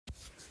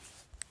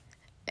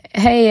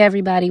Hey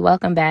everybody,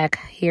 welcome back.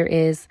 Here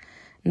is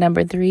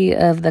number 3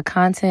 of the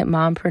Content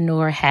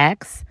Mompreneur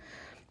Hacks.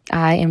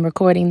 I am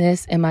recording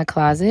this in my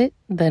closet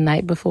the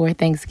night before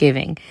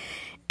Thanksgiving.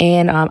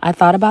 And I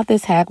thought about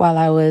this hack while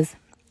I was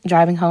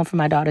driving home from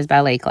my daughter's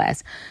ballet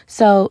class.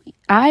 So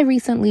I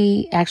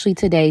recently, actually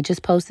today,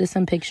 just posted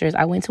some pictures.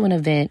 I went to an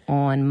event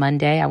on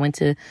Monday. I went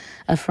to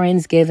a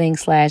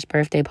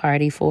Friendsgiving/birthday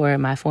party for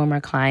my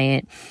former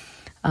client,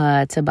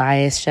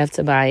 Tobias, Chef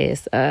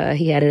Tobias.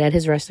 He had it at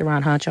his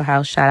restaurant, Honcho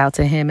House. Shout out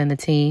to him and the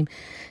team.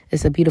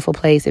 It's a beautiful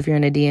place. If you're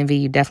in the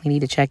DMV, you definitely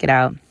need to check it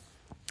out.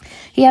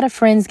 He had a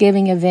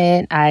Friendsgiving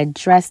event. I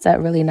dressed up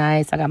really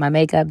nice. I got my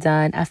makeup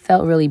done. I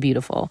felt really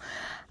beautiful.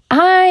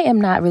 I am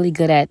not really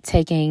good at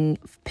taking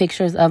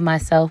pictures of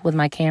myself with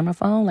my camera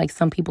phone. Like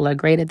some people are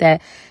great at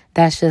that.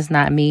 That's just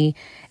not me.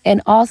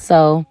 And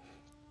also,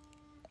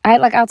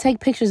 I'll take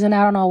pictures and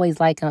I don't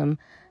always like them.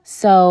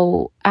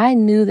 So I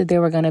knew that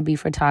there were going to be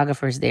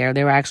photographers there.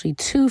 There were actually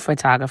 2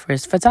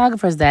 photographers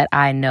that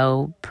I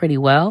know pretty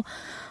well.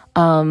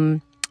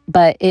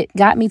 But it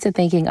got me to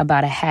thinking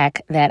about a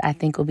hack that I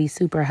think will be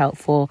super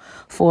helpful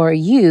for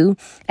you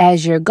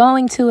as you're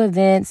going to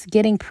events,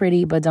 getting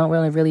pretty, but don't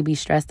really be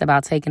stressed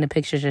about taking the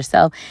pictures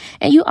yourself.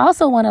 And you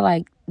also want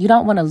to you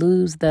don't want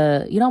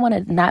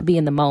to not be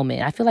in the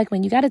moment. I feel like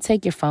when you got to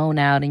take your phone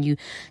out and you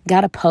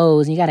got to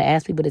pose and you got to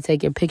ask people to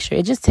take your picture,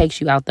 it just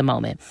takes you out the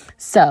moment.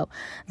 So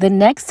the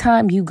next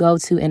time you go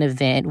to an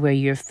event where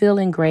you're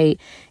feeling great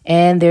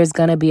and there's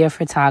going to be a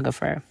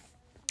photographer,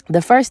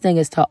 the first thing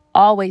is to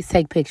always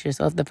take pictures.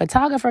 So if the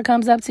photographer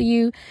comes up to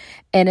you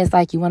and it's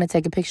like, you want to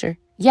take a picture?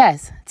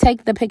 Yes,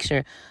 take the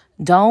picture.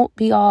 Don't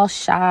be all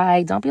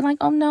shy. Don't be like,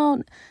 oh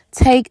no,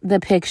 take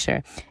the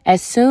picture.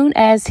 As soon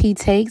as he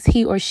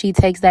or she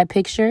takes that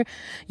picture,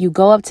 you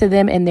go up to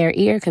them in their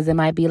ear because it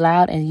might be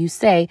loud and you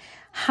say,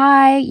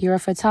 hi, you're a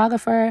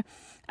photographer.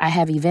 I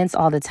have events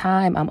all the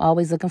time. I'm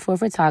always looking for a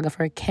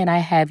photographer. Can I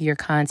have your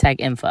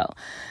contact info?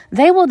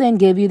 They will then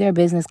give you their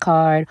business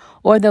card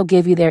or they'll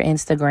give you their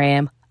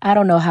Instagram. I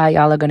don't know how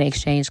y'all are going to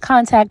exchange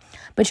contact,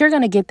 but you're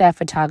going to get that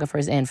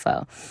photographer's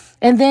info.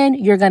 And then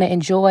you're going to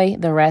enjoy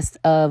the rest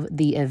of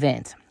the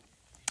event.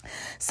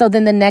 So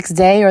then the next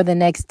day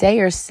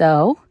or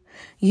so,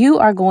 you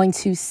are going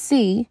to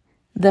see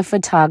the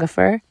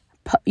photographer.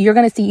 You're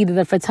going to see either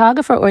the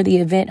photographer or the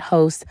event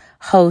host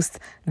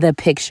the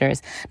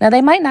pictures. Now,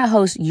 they might not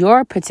host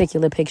your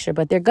particular picture,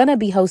 but they're going to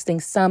be hosting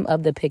some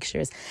of the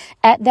pictures.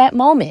 At that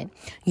moment,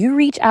 you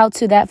reach out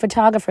to that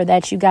photographer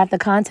that you got the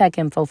contact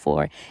info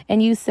for,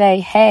 and you say,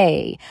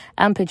 hey,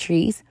 I'm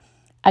Patrice.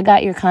 I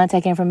got your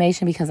contact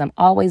information because I'm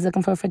always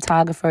looking for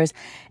photographers.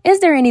 Is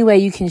there any way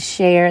you can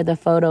share the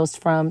photos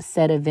from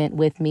said event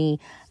with me?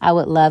 I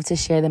would love to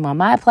share them on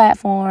my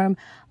platform,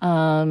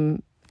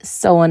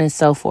 so on and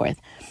so forth.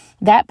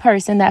 That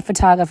person, that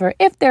photographer,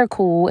 if they're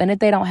cool and if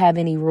they don't have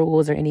any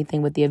rules or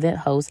anything with the event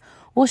host,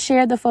 will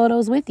share the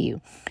photos with you.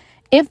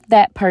 If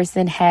that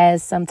person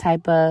has some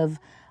type of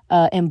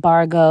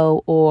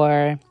embargo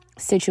or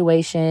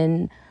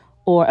situation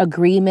or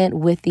agreement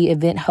with the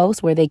event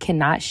host where they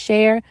cannot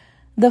share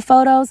the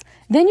photos,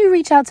 then you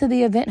reach out to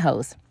the event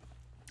host.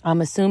 I'm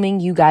assuming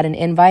you got an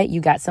invite,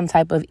 you got some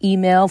type of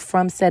email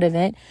from said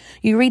event.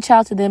 You reach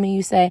out to them and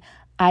you say,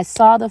 I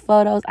saw the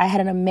photos. I had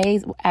an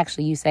amazing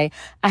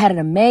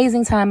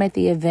time at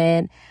the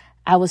event.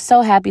 I was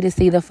so happy to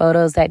see the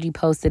photos that you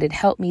posted. It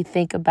helped me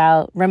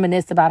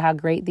reminisce about how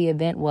great the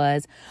event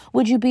was.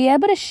 Would you be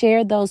able to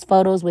share those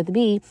photos with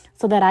me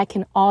so that I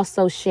can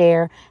also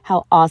share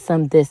how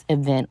awesome this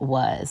event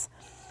was?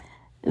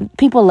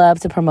 People love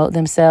to promote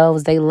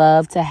themselves. They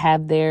love to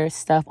have their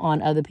stuff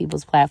on other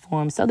people's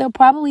platforms. So they'll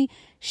probably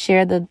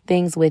share the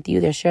things with you.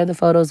 They'll share the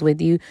photos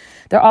with you.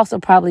 They're also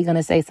probably going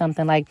to say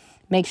something like,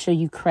 make sure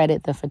you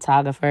credit the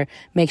photographer.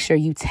 Make sure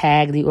you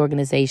tag the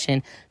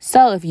organization.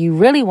 So if you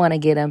really want to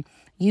get them,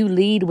 you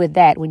lead with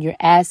that. When you're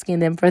asking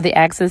them for the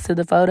access to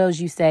the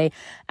photos, you say,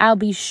 I'll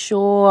be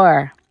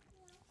sure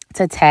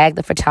to tag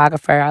the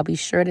photographer. I'll be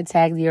sure to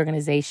tag the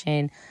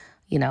organization.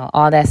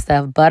 All that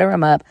stuff, butter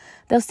them up.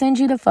 They'll send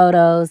you the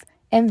photos,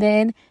 and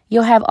then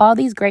you'll have all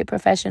these great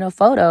professional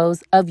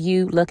photos of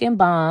you looking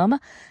bomb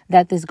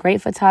that this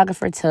great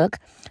photographer took.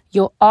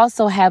 You'll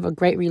also have a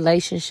great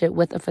relationship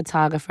with a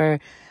photographer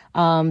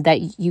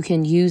that you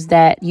can use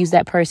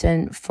that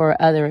person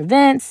for other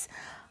events,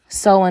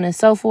 so on and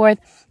so forth.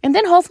 And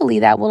then hopefully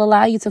that will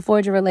allow you to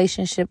forge a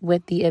relationship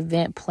with the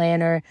event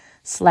planner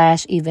 /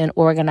 event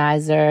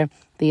organizer,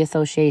 the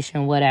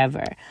association,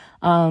 whatever.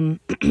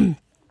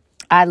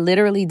 I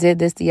literally did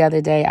this the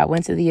other day. I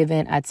went to the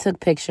event. I took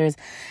pictures.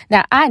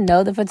 Now, I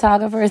know the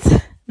photographers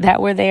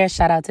that were there.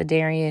 Shout out to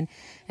Darian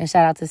and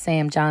shout out to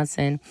Sam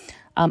Johnson.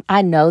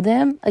 I know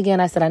them. Again,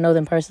 I said I know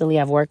them personally.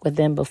 I've worked with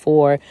them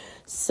before.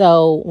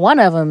 So one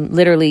of them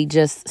literally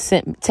just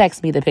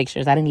text me the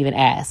pictures. I didn't even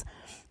ask.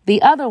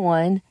 The other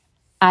one,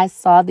 I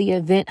saw the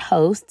event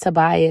host,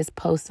 Tobias,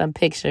 post some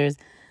pictures.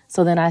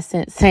 So then I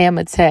sent Sam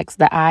a text,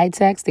 the eye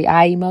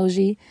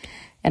emoji.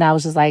 And I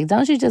was just like,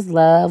 don't you just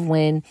love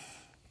when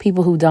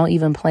people who don't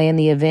even plan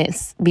the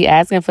events be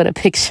asking for the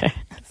picture?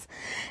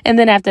 And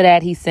then after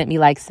that, he sent me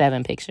like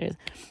 7 pictures.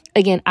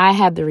 Again, I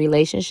have the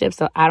relationship,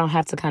 so I don't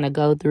have to kind of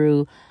go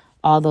through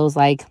all those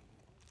like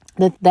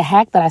the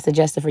hack that I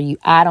suggested for you.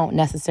 I don't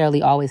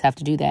necessarily always have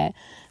to do that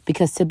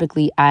because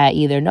typically I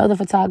either know the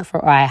photographer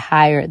or I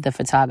hire the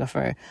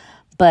photographer.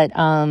 But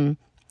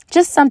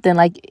just something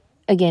like,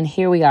 again,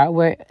 here we are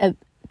where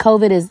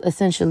COVID is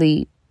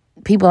essentially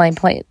people ain't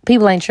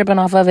tripping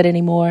off of it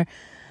anymore.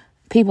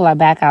 People are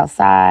back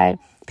outside.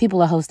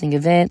 People are hosting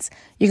events.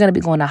 You're going to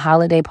be going to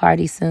holiday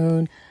parties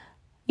soon.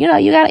 You know,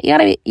 you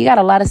got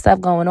a lot of stuff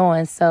going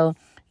on. So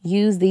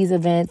use these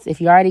events.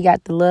 If you already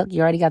got the look,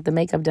 you already got the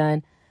makeup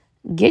done,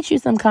 get you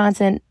some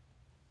content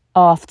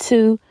off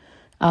too.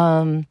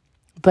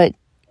 But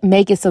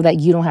make it so that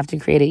you don't have to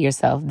create it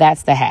yourself.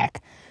 That's the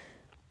hack.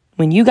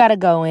 When you got to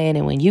go in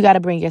and when you got to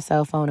bring your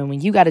cell phone and when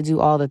you got to do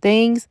all the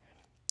things,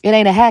 it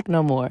ain't a hack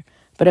no more.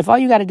 But if all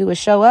you got to do is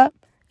show up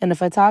and the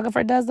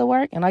photographer does the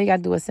work and all you got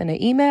to do is send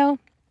an email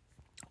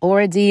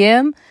or a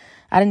DM.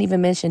 I didn't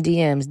even mention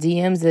DMs.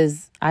 DMs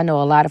is, I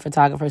know a lot of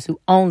photographers who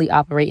only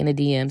operate in the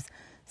DMs.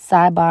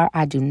 Sidebar,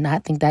 I do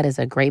not think that is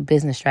a great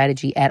business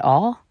strategy at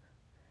all.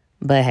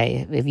 But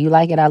hey, if you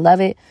like it, I love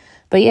it.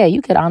 But yeah,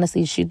 you could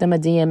honestly shoot them a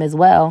DM as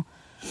well,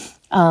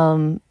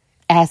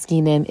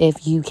 asking them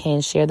if you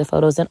can share the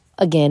photos. And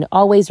again,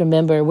 always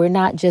remember, we're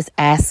not just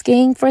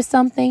asking for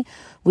something.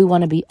 We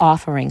want to be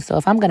offering. So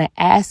if I'm going to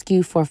ask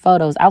you for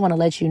photos, I want to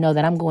let you know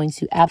that I'm going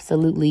to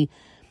absolutely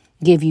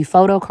give you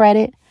photo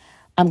credit.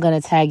 I'm going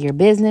to tag your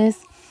business.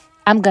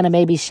 I'm going to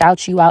maybe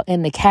shout you out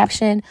in the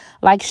caption.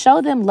 Like,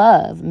 show them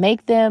love.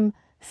 Make them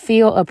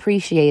feel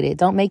appreciated.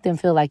 Don't make them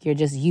feel like you're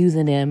just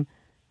using them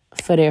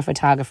for their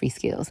photography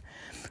skills.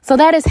 So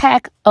that is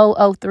hack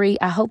 003.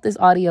 I hope this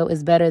audio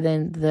is better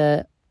than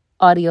the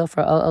audio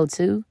for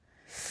 002.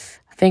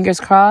 Fingers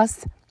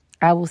crossed.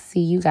 I will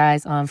see you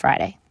guys on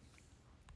Friday.